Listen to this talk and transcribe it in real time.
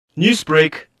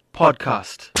Newsbreak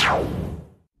Podcast. I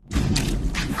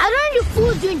don't need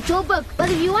food you in Joburg, but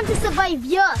if you want to survive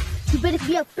here, you better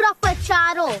be a proper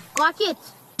charo. Got it?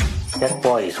 That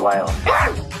boy is wild.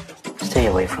 Stay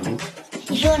away from him.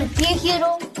 If you want to be a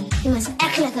hero, you must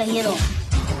act like a hero.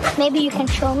 Maybe you can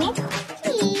show me?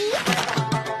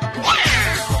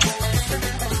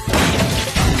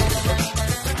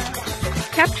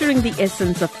 Capturing the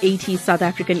essence of 80s South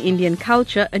African Indian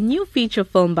culture, a new feature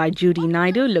film by Judy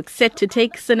Naidoo looks set to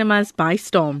take cinemas by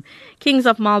storm. Kings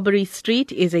of Mulberry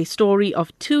Street is a story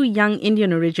of two young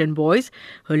Indian origin boys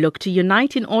who look to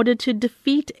unite in order to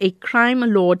defeat a crime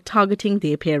lord targeting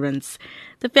their parents.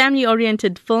 The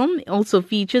family-oriented film also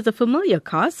features a familiar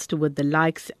cast with the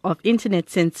likes of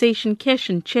internet sensation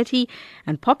Keshan Chetty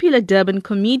and popular Durban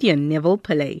comedian Neville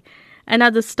Pillay.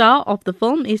 Another star of the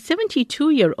film is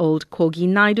 72-year-old Kogie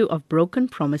Naidoo of Broken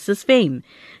Promises fame.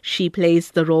 She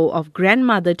plays the role of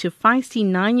grandmother to feisty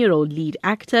 9-year-old lead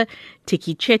actor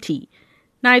Ticky Chetty.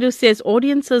 Naidoo says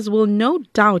audiences will no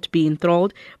doubt be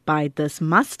enthralled by this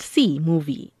must-see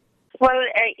movie. Well,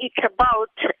 it's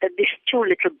about these two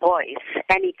little boys,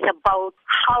 and it's about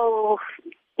how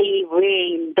they were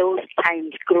in those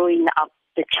times growing up,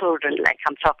 the children like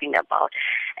I'm talking about,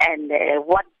 and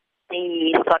what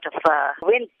they sort of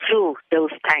went through those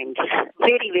times.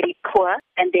 Very, very poor,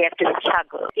 and they have to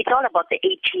struggle. It's all about the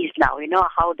 80s now,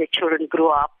 how the children grew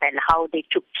up and how they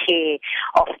took care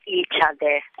of each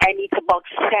other. And it's about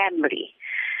family.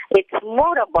 It's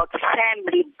more about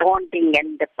family bonding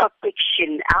and the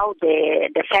protection, how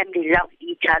the family love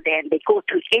each other and they go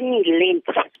to any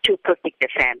lengths to protect the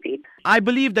family. I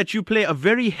believe that you play a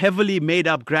very heavily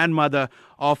made-up grandmother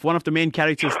of one of the main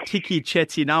characters, Ticky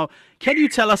Chetty. Now, can you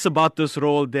tell us about this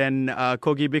role then,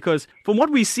 Kogie? Because from what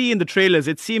we see in the trailers,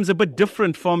 it seems a bit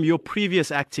different from your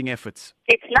previous acting efforts.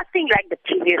 It's nothing like the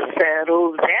previous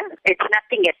roles there. It's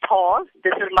nothing at all.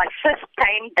 This is my first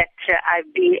time that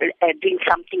I've been doing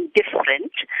something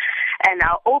different. And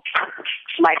I hope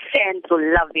my fans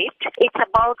will love it. It's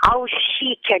about how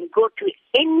she can go to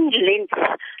any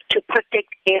lengths to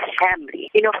protect her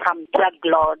family, from drug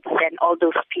lords and all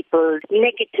those people,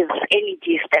 negative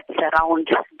energies that surround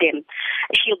them.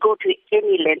 She'll go to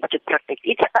any length to protect.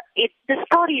 The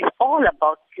story is all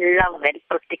about love and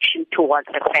protection towards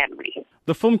the family.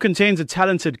 The film contains a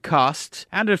talented cast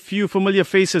and a few familiar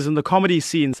faces in the comedy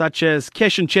scene, such as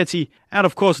Keshan Chetty and,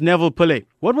 of course, Neville Pillay.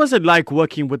 What was it like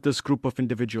working with this group of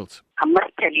individuals? I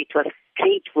must tell you, it was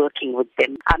great working with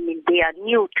them. I mean, they are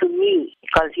new to me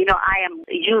because, I am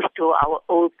used to our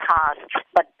old cast,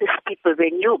 but these people were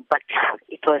new, but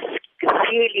it was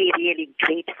really, really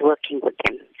great working with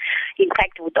them. In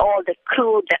fact, with all the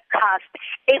crew, the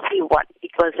cast, everyone,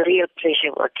 it was a real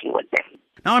pleasure working with them.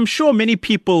 Now, I'm sure many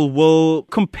people will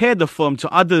compare the film to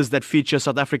others that feature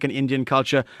South African Indian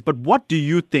culture, but what do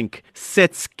you think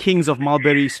sets Kings of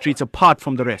Mulberry Street apart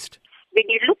from the rest? When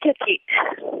you look at it,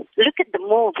 look at the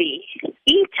movie,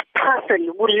 each person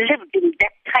who lived in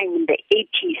that time in the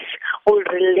 80s will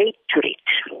relate to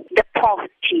it. The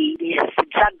poverty, these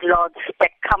drug lords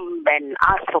that come and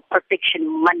ask for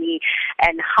protection money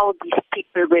and how these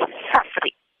people were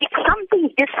suffering. It's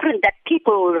something different that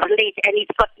people will relate, and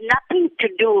it's got nothing to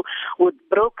do with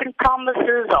Broken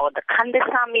Promises or the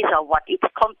Kandasamis or what. It's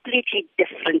a completely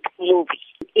different movie.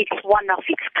 It's one of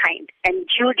its kind. And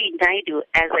Judy Naidoo,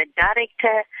 as a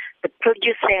director, the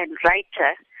producer and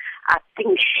writer, I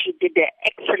think she did an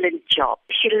excellent job.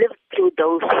 She lived through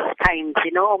those times,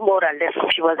 more or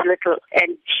less. She was little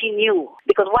and she knew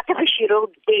because whatever she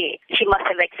wrote there, she must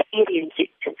have experienced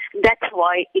it. That's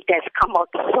why it has come out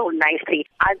so nicely.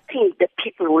 I think the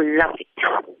people will love it.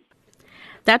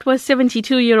 That was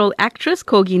 72-year-old actress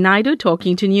Kogie Naidoo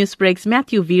talking to Newsbreak's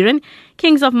Matthew Veeran.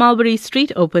 Kings of Mulberry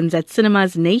Street opens at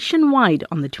cinemas nationwide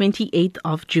on the 28th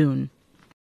of June.